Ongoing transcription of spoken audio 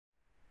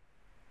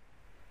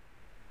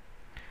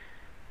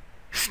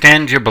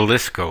Stan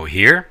Gibilisco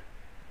here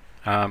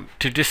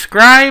to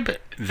describe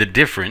the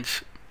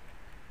difference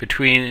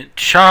between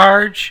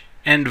charge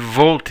and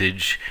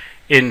voltage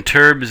in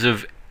terms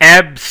of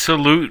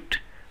absolute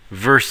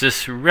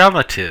versus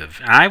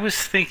relative. I was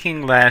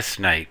thinking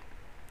last night,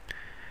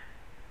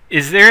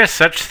 is there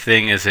such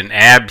thing as an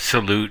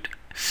absolute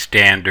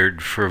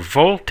standard for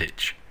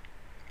voltage?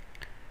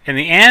 And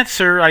the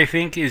answer, I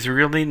think, is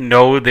really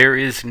no, there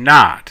is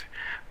not.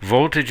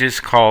 Voltage is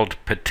called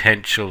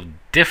potential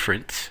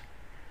difference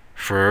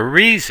for a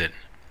reason.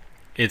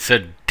 It's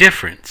a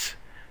difference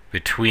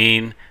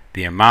between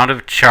the amount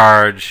of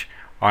charge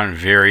on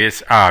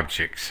various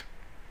objects.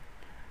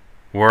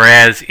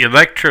 Whereas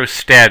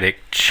electrostatic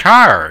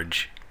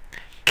charge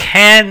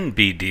can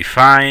be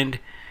defined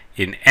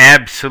in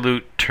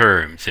absolute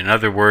terms. In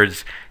other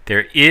words,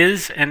 there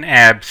is an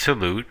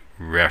absolute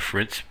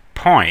reference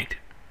point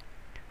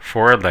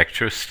for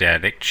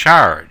electrostatic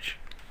charge.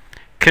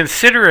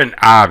 Consider an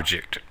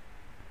object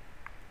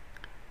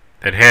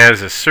that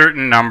has a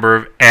certain number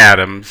of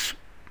atoms.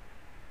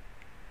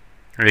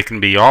 They can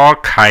be all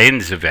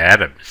kinds of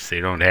atoms. They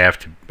don't have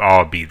to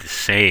all be the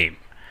same.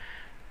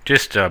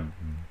 Just a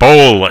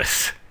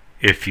bolus,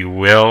 if you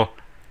will,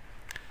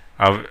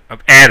 of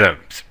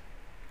atoms.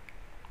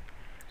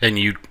 And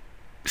you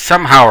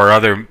somehow or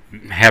other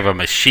have a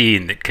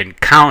machine that can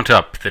count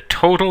up the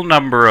total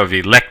number of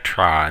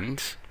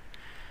electrons,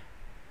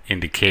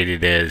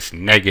 indicated as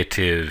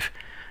negative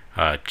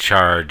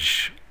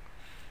charge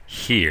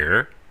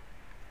here,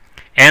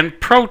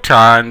 and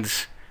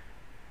protons,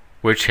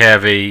 which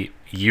have a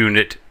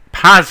unit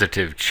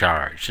positive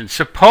charge. And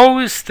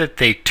suppose that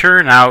they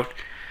turn out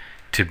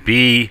to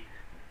be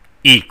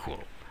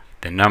equal.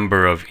 The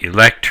number of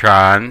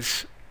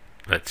electrons,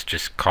 let's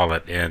just call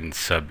it n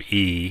sub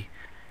e,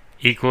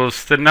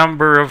 equals the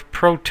number of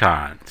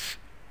protons,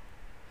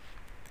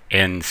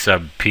 n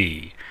sub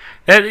p.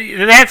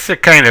 That's the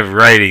kind of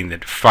writing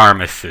that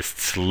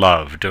pharmacists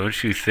love,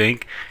 don't you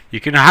think? You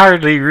can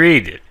hardly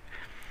read it.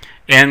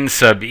 N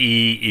sub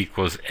e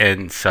equals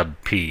n sub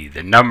p.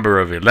 The number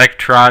of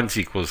electrons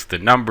equals the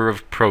number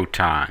of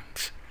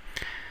protons.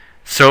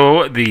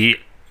 So the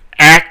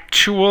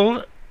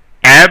actual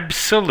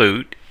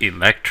absolute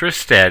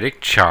electrostatic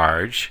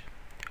charge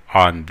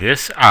on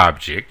this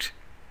object,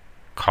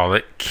 call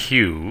it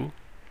Q,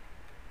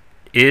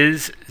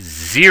 is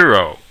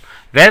 0.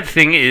 That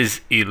thing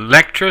is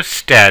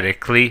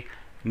electrostatically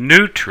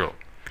neutral,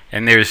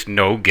 and there's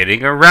no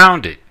getting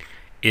around it.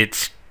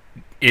 Its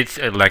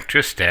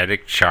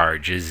electrostatic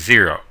charge is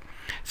 0.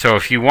 So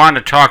if you want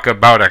to talk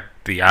about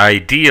the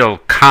ideal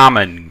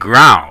common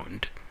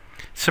ground,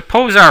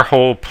 suppose our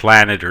whole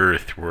planet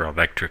Earth were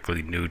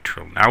electrically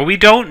neutral. Now, we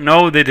don't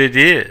know that it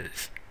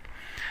is,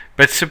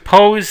 but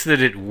suppose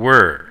that it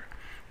were.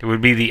 It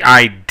would be the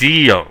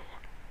ideal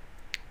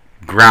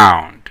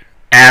ground,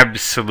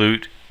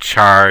 absolute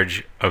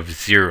charge of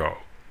 0.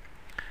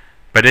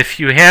 But if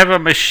you have a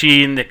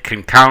machine that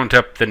can count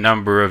up the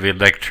number of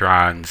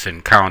electrons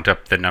and count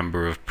up the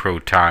number of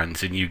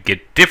protons, and you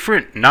get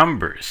different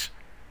numbers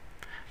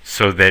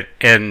so that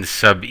n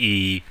sub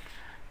e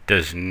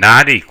does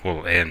not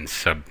equal n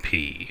sub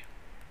p,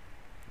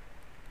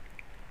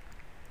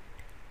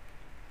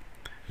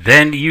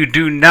 then you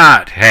do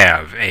not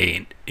have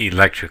an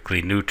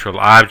electrically neutral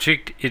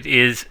object. It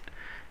is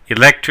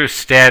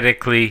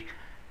electrostatically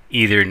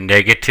either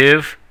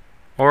negative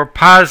or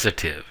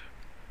positive.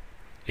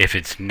 If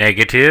it's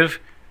negative,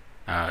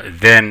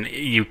 then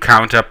you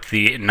count up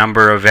the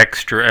number of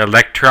extra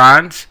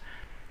electrons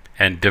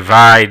and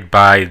divide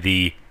by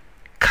the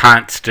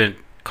constant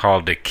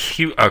called a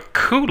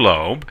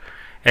coulomb,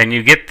 and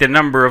you get the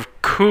number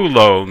of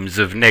coulombs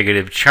of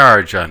negative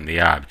charge on the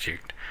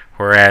object.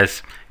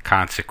 Whereas,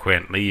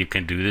 consequently, you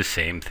can do the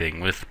same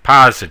thing with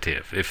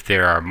positive. If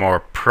there are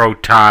more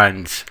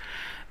protons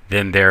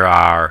than there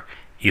are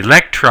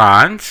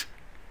electrons,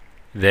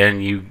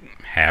 then you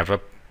have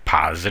a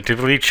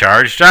positively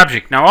charged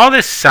object. Now, all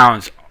this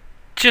sounds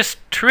just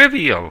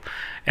trivial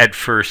at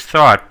first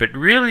thought, but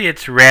really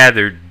it's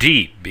rather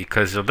deep,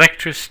 because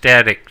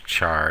electrostatic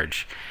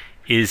charge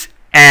is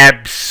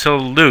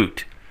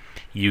absolute.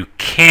 You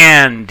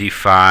can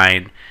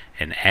define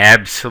an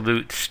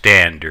absolute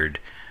standard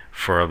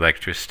for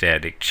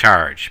electrostatic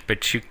charge,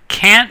 but you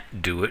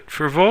can't do it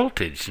for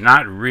voltage,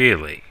 not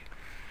really.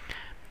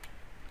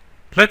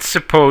 Let's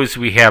suppose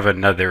we have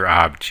another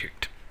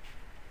object.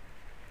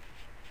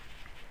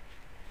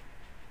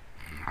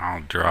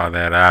 I'll draw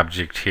that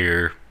object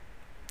here.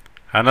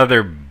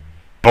 Another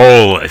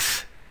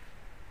bolus.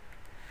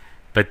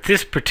 But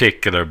this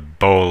particular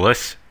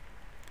bolus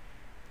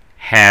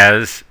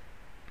has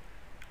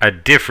a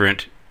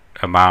different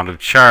amount of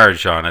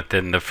charge on it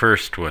than the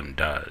first one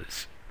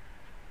does.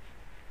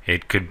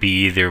 It could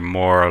be either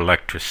more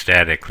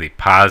electrostatically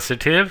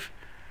positive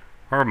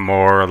or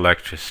more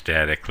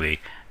electrostatically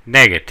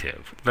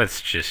negative.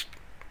 Let's just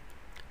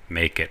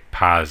make it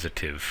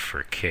positive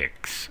for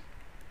kicks.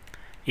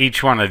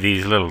 Each one of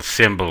these little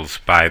symbols,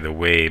 by the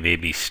way,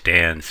 maybe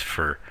stands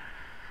for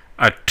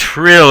 1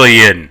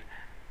 trillion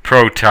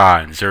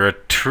protons or 1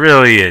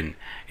 trillion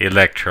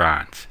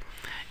electrons.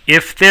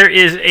 If there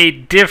is a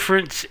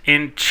difference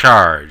in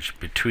charge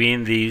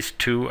between these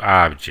two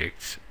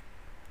objects,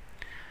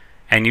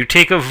 and you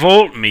take a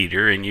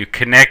voltmeter and you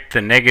connect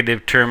the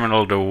negative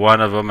terminal to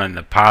one of them and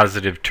the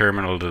positive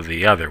terminal to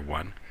the other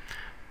one,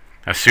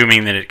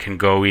 assuming that it can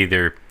go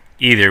either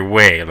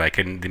way, like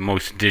in the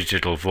most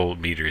digital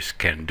voltmeters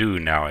can do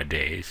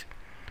nowadays,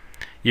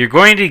 you're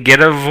going to get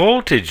a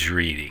voltage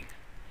reading.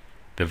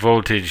 The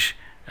voltage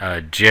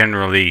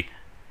generally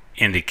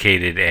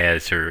indicated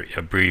as or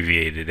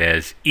abbreviated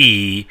as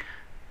E.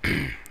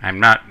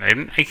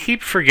 I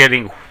keep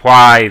forgetting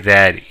why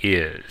that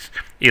is.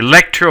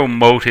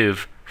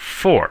 Electromotive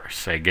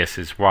force, I guess,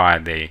 is why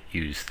they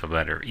use the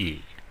letter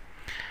E.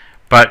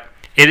 But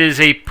it is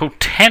a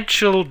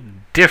potential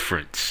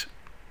difference.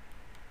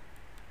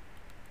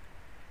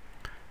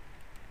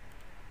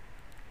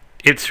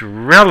 It's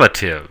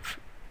relative.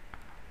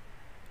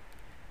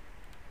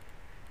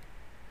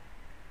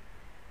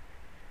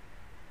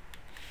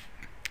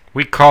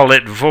 We call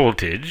it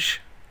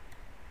voltage,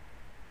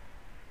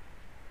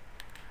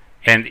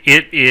 and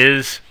it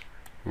is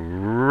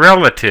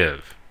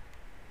relative.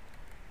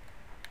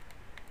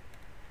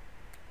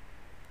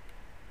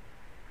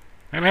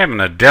 I'm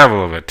having a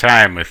devil of a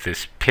time with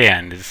this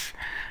pen.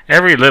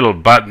 Every little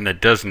button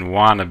that doesn't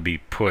want to be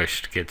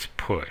pushed gets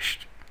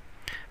pushed.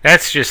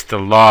 That's just the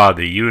law of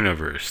the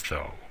universe,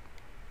 though.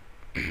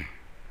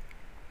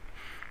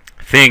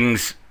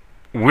 Things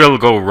will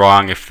go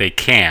wrong if they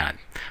can.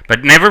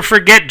 But never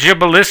forget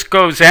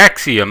Jabalisco's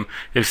axiom: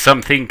 if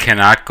something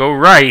cannot go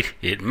right,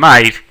 it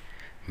might.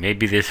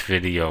 Maybe this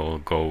video will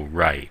go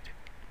right.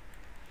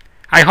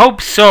 I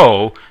hope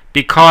so,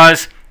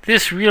 because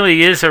this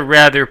really is a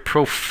rather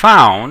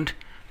profound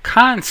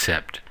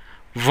concept.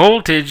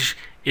 Voltage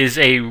is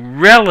a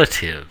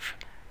relative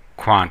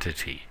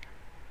quantity,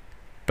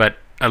 but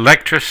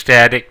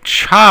electrostatic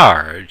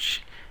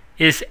charge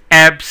is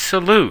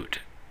absolute.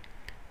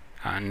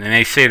 And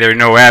they say there are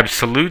no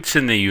absolutes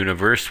in the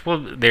universe. Well,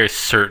 there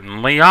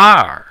certainly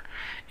are.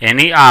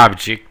 Any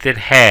object that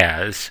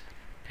has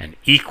an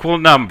equal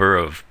number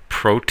of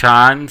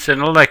protons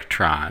and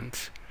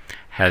electrons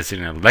has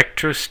an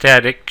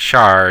electrostatic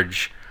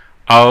charge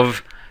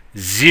of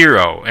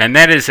 0. And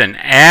that is an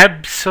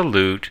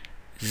absolute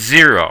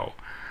 0.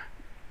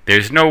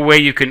 There's no way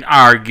you can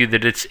argue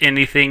that it's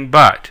anything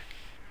but.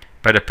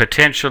 But a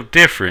potential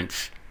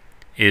difference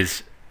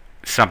is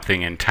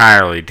something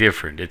entirely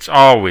different. It's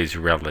always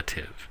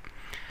relative.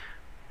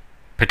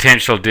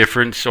 Potential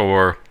difference,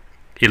 or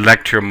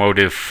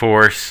electromotive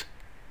force,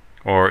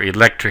 or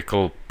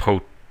electrical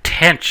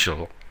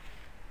potential,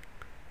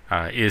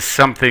 is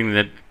something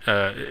that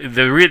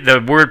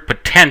the word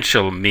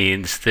potential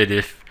means that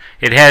if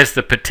it has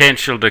the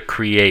potential to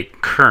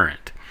create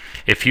current.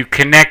 If you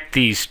connect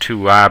these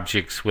two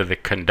objects with a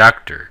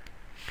conductor,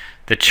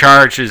 the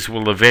charges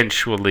will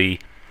eventually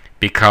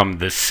become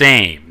the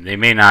same. They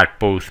may not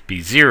both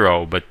be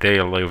 0, but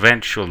they'll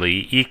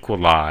eventually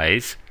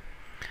equalize,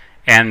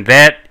 and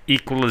that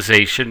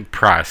equalization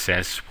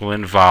process will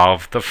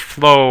involve the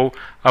flow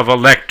of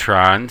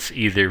electrons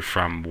either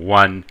from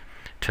one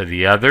to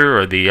the other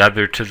or the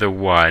other to the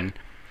one,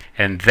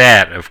 and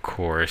that, of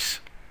course,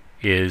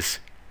 is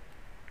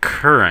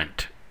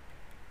current,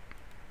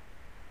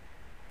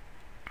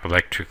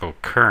 electrical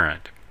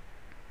current.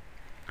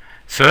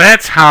 So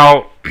that's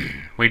how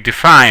we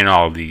define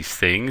all these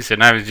things,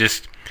 and I was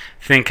just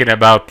thinking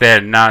about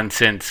that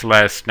nonsense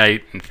last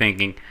night and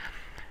thinking,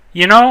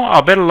 you know,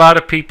 I'll bet a lot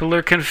of people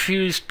are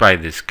confused by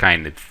this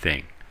kind of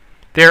thing.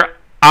 There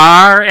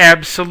are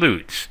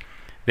absolutes.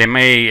 They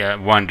may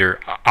wonder,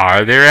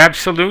 are there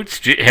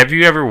absolutes? Have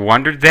you ever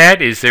wondered that?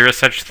 Is there a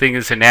such thing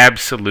as an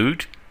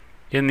absolute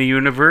in the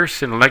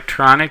universe, in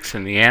electronics?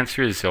 And the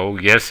answer is, oh,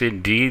 yes,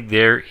 indeed,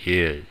 there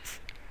is.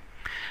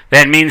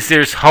 That means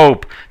there's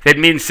hope. That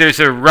means there's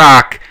a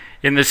rock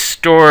in the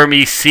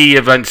stormy sea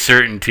of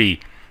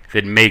uncertainty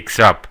that makes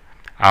up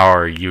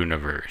our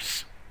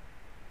universe.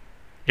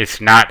 It's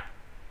not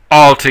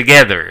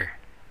altogether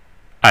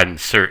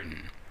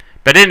uncertain.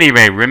 But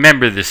anyway,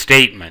 remember the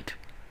statement,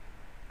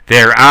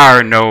 there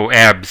are no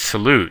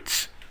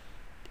absolutes,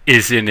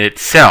 is in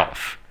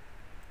itself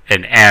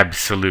an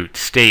absolute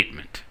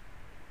statement,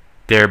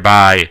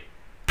 thereby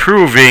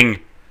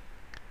proving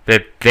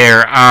that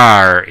there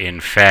are,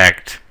 in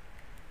fact,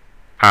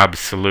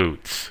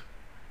 absolutes.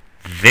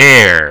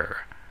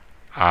 There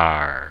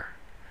are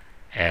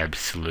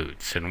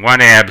absolutes. And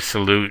one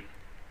absolute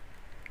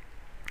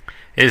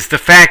is the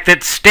fact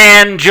that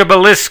Stan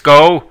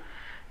Jabalisco,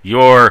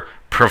 your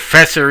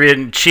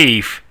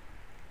professor-in-chief,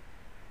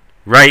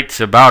 writes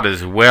about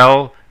as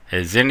well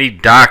as any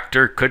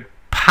doctor could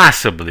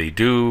possibly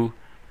do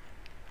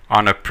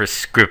on a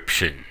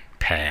prescription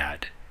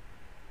pad.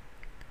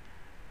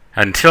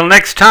 Until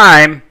next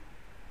time,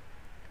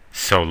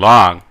 so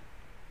long.